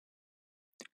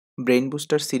Brain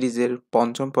booster সিরিজের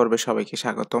পঞ্চম পর্বে সবাইকে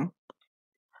স্বাগতম।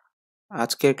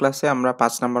 আজকের ক্লাসে আমরা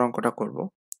 5 নম্বর অঙ্কটা করব।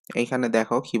 এইখানে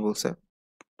দেখো কি বলছে।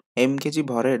 m কেজি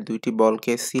ভরের দুইটি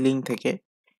বলকে সিলিং থেকে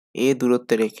a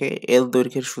দূরত্বে রেখে l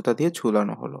দৈর্ঘ্যের সুতা দিয়ে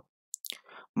ঝুলানো হলো।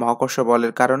 মহাকর্ষ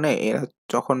বলের কারণে এরা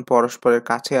যখন পরস্পরের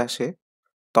কাছে আসে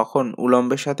তখন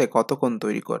উলম্বের সাথে কত কোণ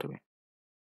তৈরি করবে।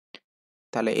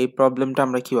 তাহলে এই প্রবলেমটা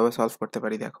আমরা কিভাবে সলভ করতে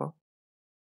পারি দেখো।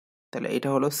 তাহলে এটা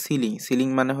হলো সিলিং। সিলিং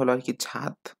মানে হলো আর কি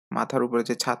ছাদ, মাথার উপরে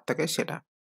যে ছাদ থাকে সেটা।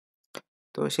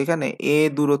 তো সেখানে a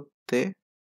দূরত্বে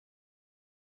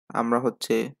আমরা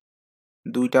হচ্ছে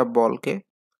দুইটা বলকে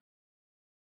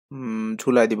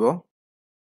ঝুলাই দিব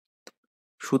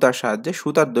সুতার সাহায্যে।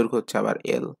 সুতার দৈর্ঘ্য হচ্ছে আবার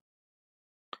l।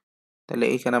 তাহলে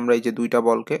এখানে আমরা এই যে দুইটা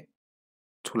বলকে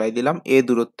ঝুলাই দিলাম a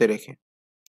দূরত্বে রেখে।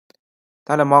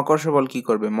 তাহলে মহাকর্ষ বল কি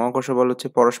করবে? মহাকর্ষ বল হচ্ছে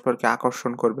পরস্পরকে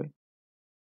আকর্ষণ করবে।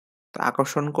 তো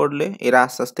আকর্ষণ করলে এরা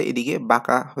আস্তে আস্তে এদিকে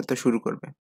বাঁকা হতে শুরু করবে।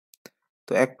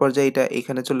 তো এক পর্যায়ে এটা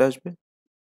এখানে চলে আসবে,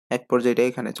 এক পর্যায়ে এটা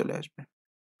এখানে চলে আসবে।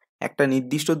 একটা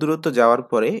নির্দিষ্ট দূরত্ব যাওয়ার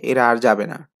পরে এরা আর যাবে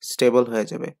না, স্টেবল হয়ে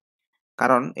যাবে।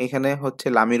 কারণ এখানে হচ্ছে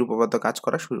লামির উপপাদ্য কাজ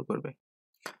করা শুরু করবে।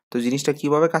 তো জিনিসটা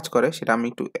কিভাবে কাজ করে সেটা আমি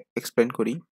একটু এক্সপ্লেন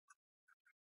করি।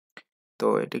 তো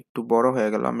এটা একটু বড় হয়ে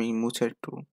গেল, আমি মুছে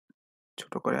একটু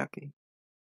ছোট করে আঁকি।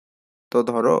 তো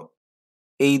ধরো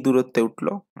এই দূরত্বে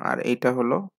উঠলো আর এইটা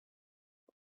হলো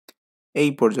এই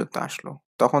পর্যন্ত আসলো।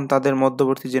 তখন তাদের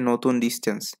মধ্যবর্তী যে নতুন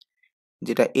ডিস্টেন্স,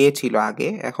 যেটা a ছিল আগে,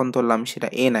 এখন ধরলাম সেটা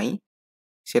a নাই,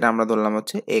 সেটা আমরা ধরলাম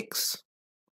হচ্ছে x।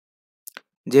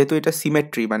 যেহেতু এটা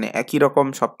সিমেট্রি মানে একই রকম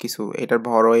সবকিছু, এটার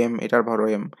ভর m, এটার ভর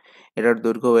m, এটার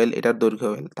দৈর্ঘ্য l, এটার দৈর্ঘ্য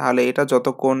l, তাহলে এটা যত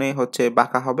কোণে হচ্ছে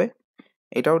বাঁকা হবে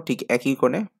এটাও ঠিক একই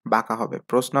কোণে বাঁকা হবে।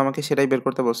 প্রশ্ন আমাকে সেটাই বের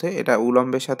করতে বলছে, এটা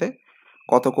উলম্বের সাথে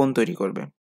কত কোণ তৈরি করবে।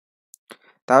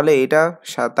 তাহলে এটা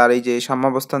তার এই যে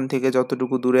সাম্যাবস্থান থেকে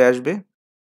যতটুকু দূরে আসবে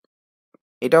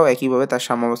এটাও একইভাবে তার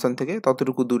সাম্যাবস্থান থেকে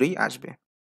ততটুকু দূরেই আসবে।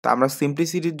 তো আমরা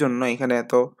সিম্পলিসিটির জন্য এখানে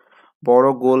এত বড়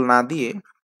গোল না দিয়ে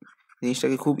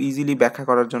জিনিসটাকে খুব ইজিলি ব্যাখ্যা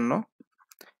করার জন্য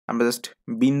আমরা জাস্ট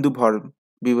বিন্দু ভর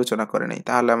বিবেচনা করে নেই,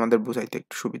 তাহলে আমাদের বুঝাইতে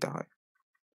একটু সুবিধা হয়।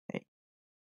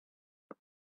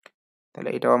 তাহলে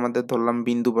এটাও আমাদের ধরলাম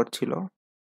বিন্দু ভর ছিল,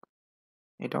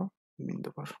 এটাও বিন্দু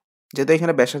ভর। যেহেতু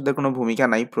এখানে ব্যাসার্ধের কোনো ভূমিকা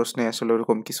নাই, প্রশ্নে আসলে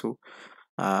ওরকম কিছু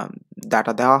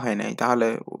ডাটা দেওয়া হয় নাই, তাহলে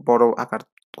বড় আকার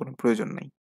কোনো প্রয়োজন নাই।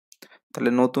 তাহলে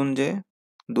নতুন যে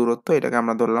দূরত্ব এটাকে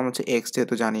আমরা ধরলাম হচ্ছে x,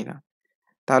 যেহেতু জানি না।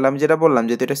 তাহলে আমি যেটা বললাম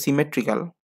যেহেতু এটা সিমেট্রিক্যাল,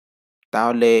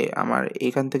 তাহলে আমার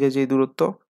এখান থেকে যে দূরত্ব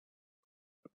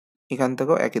এখান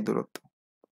থেকেও একই দূরত্ব।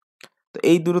 তো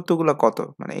এই দূরত্বগুলো কত,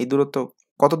 মানে এই দূরত্ব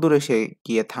কত দূরে সে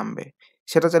গিয়ে থামবে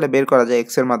সেটা চাইলে বের করা যায় x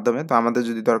এর মাধ্যমে। তো আমাদের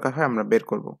যদি দরকার হয় আমরা বের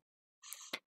করব।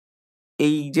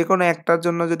 এই যে কোনো একটার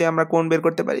জন্য যদি আমরা কোণ বের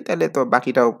করতে পারি তাহলে তো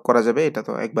বাকিটাও করা যাবে, এটা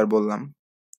তো একবার বললাম।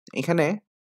 এখানে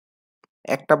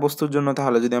একটা বস্তুর জন্য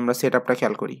তাহলে যদি আমরা সেটআপটা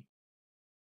খেয়াল করি,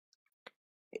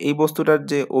 এই বস্তুটার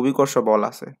যে অভিকর্ষ বল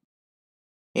আছে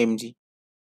mg,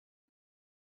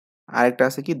 আরেকটা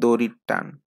আছে কি দড়ির টান,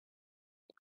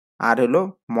 আর হলো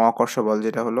মহাকর্ষ বল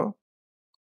যেটা হলো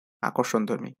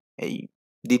আকর্ষণধর্মী। এই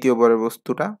দ্বিতীয় বলের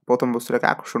বস্তুটা প্রথম বস্তুটাকে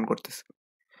আকর্ষণ করতেছে।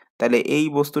 তাহলে এই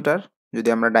বস্তুটার যদি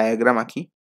আমরা ডায়াগ্রাম আঁকি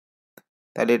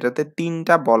তাহলে এটাতে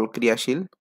তিনটা বল ক্রিয়াশীল,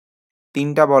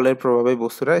 তিনটা বলের প্রভাবে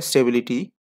বস্তুটা স্টেবিলিটি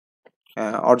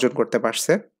অর্জন করতে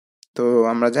পারছে। তো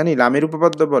আমরা জানি লামির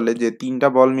উপপাদ্য বলে যে তিনটা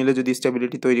বল মিলে যদি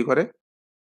স্টেবিলিটি তৈরি করে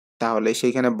তাহলে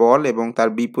সেইখানে বল এবং তার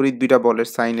বিপরীত দুইটা বলের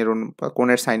সাইনের অনুপাত,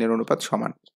 কোণের সাইনের অনুপাত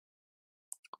সমান।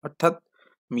 অর্থাৎ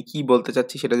আমি কি বলতে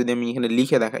চাচ্ছি সেটা যদি আমি এখানে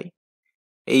লিখে দেখাই,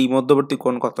 এই মধ্যবর্তী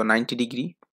কোণ কত 90 ডিগ্রি,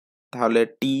 তাহলে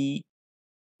t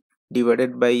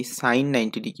divided by sine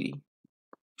 90 degree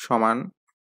সমান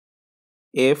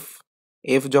f।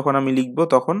 f যখন আমি লিখব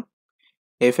তখন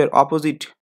f এর অপোজিট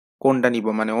কোণটা নিব,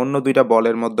 মানে অন্য দুইটা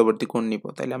বলের মধ্যবর্তী কোণ নিব,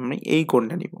 তাহলে আমি এই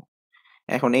কোণটা নিব।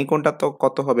 এখন এই কোণটা তো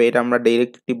কত হবে এটা আমরা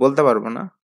ডাইরেক্টলি বলতে পারবো না।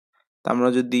 তো আমরা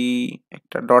যদি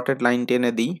একটা ডটেড লাইন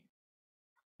টেনে দিই,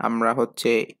 আমরা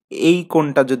হচ্ছে এই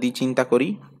কোণটা যদি চিন্তা করি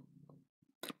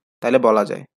তাহলে বলা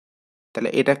যায়। তাহলে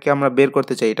এটাকে আমরা বের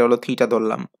করতে চাই, এটা হলো থিটা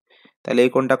ধরলাম, তাহলে এই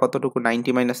কোণটা কতটুকু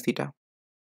 90 মাইনাস থিটা,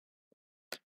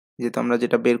 যেহেতু আমরা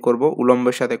যেটা বের করব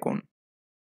উলম্বের সাথে কোণ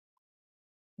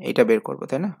এটা বের করব,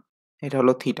 তাই না? এটা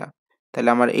হলো থিটা, তাহলে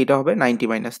আমার এইটা হবে 90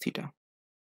 মাইনাস থিটা।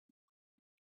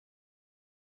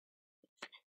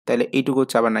 তাহলে এইটুকু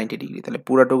হচ্ছে আবার 90 ডিগ্রি, তাহলে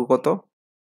পুরাটুকু কত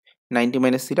 90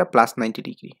 মাইনাস থিটা প্লাস 90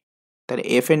 ডিগ্রি। তাহলে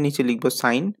এফ এর নিচে লিখবো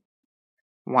সাইন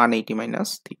 180 মাইনাস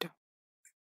থিটা,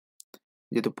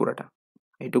 যেহেতু পুরাটা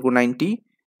এইটুকু 90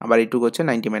 আবার এইটুকু হচ্ছে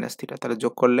 90 মাইনাস থিটা, তাহলে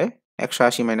যোগ করলে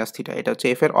 180 মাইনাস থিটা। এটা হচ্ছে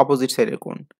এফ এর অপোজিট সাইডের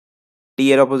কোণ, টি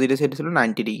এর অপোজিট সাইড ছিল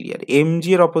 90 ডিগ্রি, আর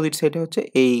এমজি এর অপোজিট সাইডে হচ্ছে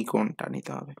এই কোণটা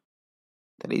নিতে হবে।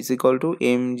 তাহলে is equal to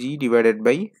MG divided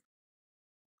by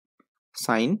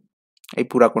sine এই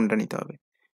পুরা কোণটা নিতে হবে।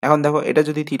 এখন দেখো এটা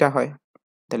যদি থিটা হয়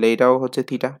তাহলে এটাও হচ্ছে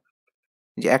থিটা,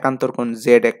 যে একান্তর কোণ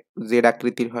জেড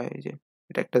আকৃতির হয়, এই যে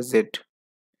এটা একটা জেড,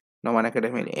 নোমান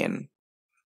একাডেমির এন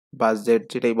বা জেড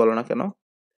যেটাই বলো না কেন।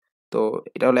 তো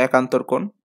এটা হলো একান্তর কোণ,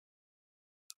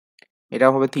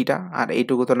 এটাও হবে থিটা, আর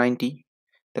এইটুকু তো 90,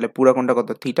 তাহলে পুরা কোণটা কত,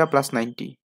 থিটা প্লাস 90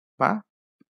 বা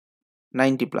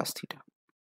 90 প্লাস থিটা।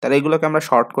 তাহলে এগুলোকে আমরা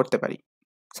শর্ট করতে পারি।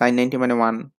 সাইন 90 মানে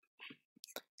 1,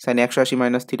 সাইন 180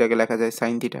 মাইনাস থিটাকে লেখা যায়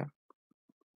সাইন থিটা,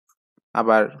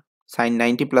 আবার সাইন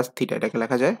 90 প্লাস থিটা এটাকে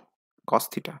লেখা যায় কস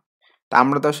থিটা। তা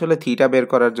আমরা তো আসলে থিটা বের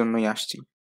করার জন্যই আসছি।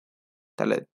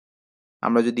 তাহলে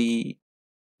আমরা যদি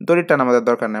দড়ির টান আমাদের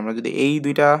দরকার নেই, আমরা যদি এই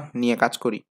দুইটা নিয়ে কাজ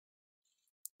করি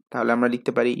তাহলে আমরা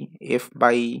লিখতে পারি F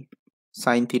by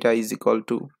sine theta is equal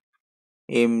to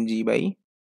M G by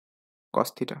cos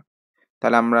theta.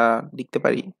 তাহলে আমরা লিখতে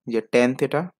পারি যে tan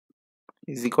theta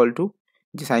is equal to,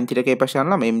 যে সাইন থিটাকে এই পাশে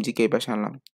আনলাম, এম জি কে এই পাশে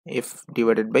আনলাম, F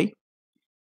divided by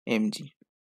M G.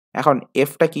 এখন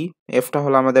এফটা কি, এফটা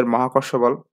হলো আমাদের মহাকর্ষ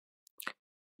বল,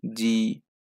 G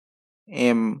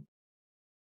M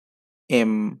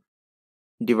M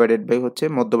divided by হচ্ছে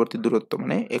মধ্যবর্তী দূরত্ব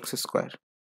মানে এক্স স্কোয়ার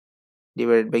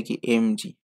ডিভাইডেড বাই কি এম জি।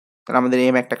 তাহলে আমাদের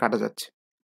এম একটা কাটা যাচ্ছে,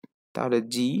 তাহলে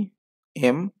G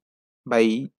M by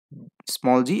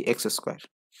small G x square.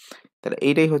 তাহলে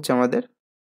এইটাই হচ্ছে আমাদের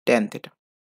ট্যান থিটা।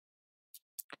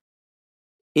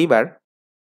 এইবার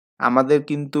আমাদের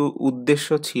কিন্তু উদ্দেশ্য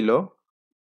ছিল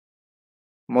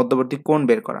মধ্যবর্তী কোণ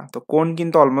বের করা, তো কোণ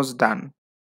কিন্তু অলমোস্ট ডান।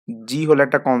 জি হলো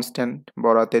একটা কনস্ট্যান্ট,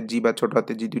 বড় হাতের জি বা ছোট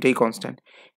হাতের জি দুইটাই কনস্ট্যান্ট।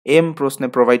 এম প্রশ্নে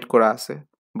প্রোভাইড করা আছে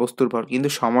বস্তুর ভর, কিন্তু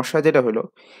সমস্যা যেটা হলো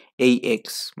এই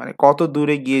এক্স, মানে কত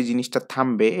দূরে গিয়ে জিনিসটা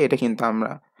থামবে এটা কিন্তু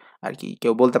আমরা আর কি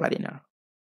কেউ বলতে পারি না।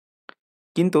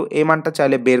 কিন্তু এই মানটা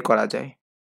চাইলে বের করা যায়।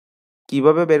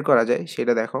 কিভাবে বের করা যায়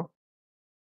সেটা দেখো।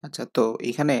 আচ্ছা, তো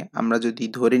এখানে আমরা যদি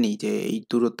ধরে নিই যে এই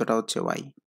দূরত্বটা হচ্ছে ওয়াই,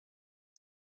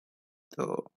 তো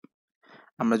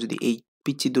আমরা যদি এই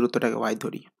পিচ্ছি দূরত্বটাকে ওয়াই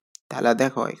ধরি তাহলে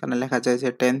দেখো এখানে লেখা যায় যে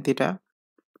ট্যান থিটা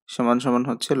সমান সমান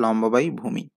হচ্ছে লম্ব বাই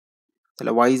ভূমি।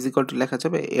 তাহলে ওয়াই ইজ ইকুয়াল টু লেখা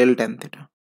যাবে এল ট্যান থিটা।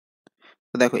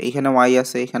 তো দেখো এখানে ওয়াই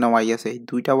আছে, এখানে ওয়াই আছে,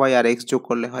 দুইটা ওয়াই আর এক্স যোগ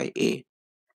করলে হয় এ।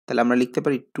 তাহলে আমরা লিখতে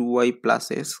পারি 2y plus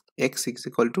x is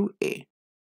equal to এ।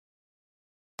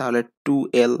 তাহলে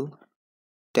 2l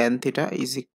tan theta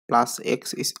is plus x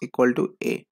is equal to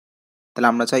এ। তাহলে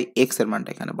আমরা চাই এক্স এর মানটা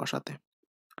এখানে বসাতে।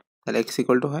 তাহলে এক্স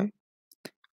ইকুয়াল টু হয়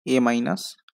এ মাইনাস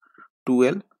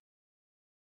 2l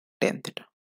ট্যান থিটা।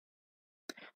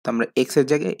 তো আমরা এক্স এর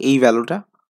জায়গায় এই ভ্যালুটা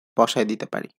বসায় দিতে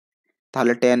পারি।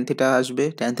 তাহলে ট্যান থিটা আসবে,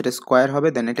 ট্যান থিটা স্কোয়ার হবে,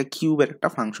 দেন এটা কিউবের একটা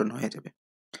ফাংশন হয়ে যাবে।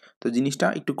 তো জিনিসটা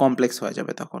একটু কমপ্লেক্স হয়ে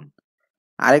যাবে তখন।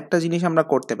 আরেকটা জিনিস আমরা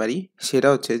করতে পারি, সেটা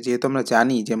হচ্ছে যেহেতু আমরা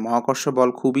জানি যে মহাকর্ষ বল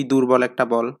খুবই দুর্বল একটা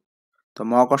বল, তো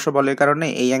মহাকর্ষ বলের কারণে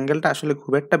এই অ্যাঙ্গেলটা আসলে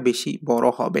খুব একটা বেশি বড়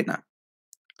হবে না।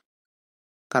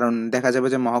 কারণ দেখা যাবে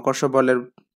যে মহাকর্ষ বলের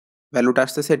ভ্যালুটা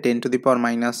আসতেছে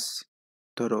 10⁻⁻,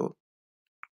 ধরো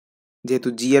যেহেতু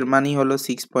জি এর মানই হলো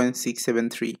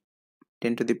 6.673,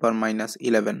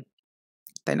 10⁻11,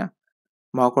 তাই না?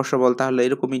 মহাকর্ষ বল তাহলে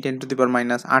এরকমই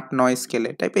 10⁻8-9 স্কেলে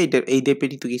টাইপ এই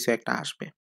টাইপেরই তো কিছু একটা আসবে।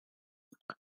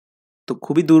 তো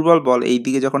খুবই দুর্বল বল এই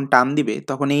দিকে যখন টান দিবে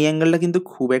তখন এই অ্যাঙ্গেলটা কিন্তু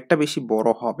খুব একটা বেশি বড়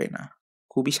হবে না,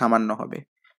 খুবই সামান্য হবে।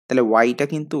 তাহলে ওয়াইটা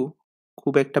কিন্তু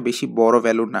খুব একটা বেশি বড়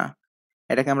ভ্যালু না,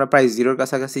 এটাকে আমরা প্রায় জিরোর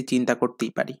কাছাকাছি চিন্তা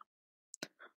করতেই পারি।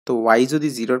 তো ওয়াই যদি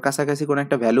জিরোর কাছাকাছি কোনো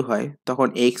একটা ভ্যালু হয় তখন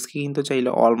এক্সকে কিন্তু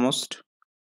চাইলে অলমোস্ট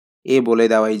এ বলে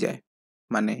দেওয়াই যায়,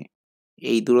 মানে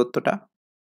এই দূরত্বটা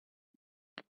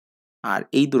আর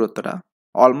এই দূরত্বটা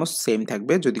অলমোস্ট সেম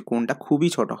থাকবে যদি কোণটা খুবই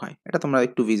ছোট হয়। এটা তোমরা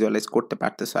একটু ভিজুয়ালাইজ করতে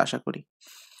পারতেছো আশা করি।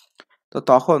 তো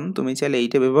তখন তুমি চাইলে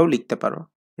এইটা ভেবেও লিখতে পারো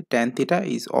tan theta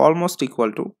is almost equal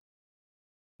to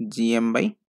GM by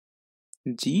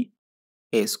G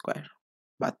A square,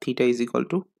 বা theta is equal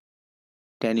to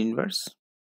tan inverse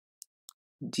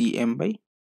GM by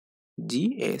G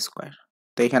A square.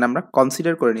 তো এখানে আমরা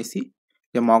কনসিডার করে নিছি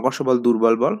যে মহাকর্ষ বল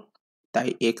দুর্বল বল, তাই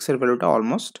এক্স এর ভ্যালুটা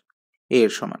অলমোস্ট এ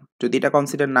এর সমান। যদি এটা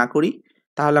কনসিডার না করি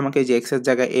তাহলে আমাকে এই যে এক্স এর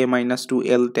জায়গায় এ মাইনাস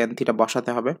 2l ট্যান থিটা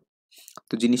বসাতে হবে।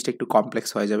 তো জিনিসটা একটু কমপ্লেক্স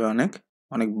হয়ে যাবে, অনেক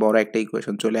অনেক বড় একটা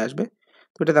ইকুয়েশন চলে আসবে।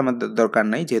 তো এটাতে আমাদের দরকার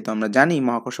নাই, যেহেতু আমরা জানি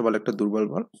মহাকর্ষ বল একটা দুর্বল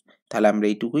বল, তাহলে আমরা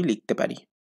এইটুকুই লিখতে পারি।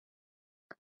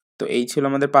 তো এই ছিল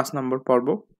আমাদের 5 নম্বর পর্ব।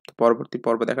 তো পরবর্তী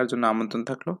পর্ব দেখার জন্য আমন্ত্রণ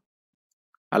থাকলো।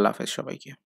 আল্লাহ হাফেজ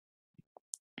সবাইকে।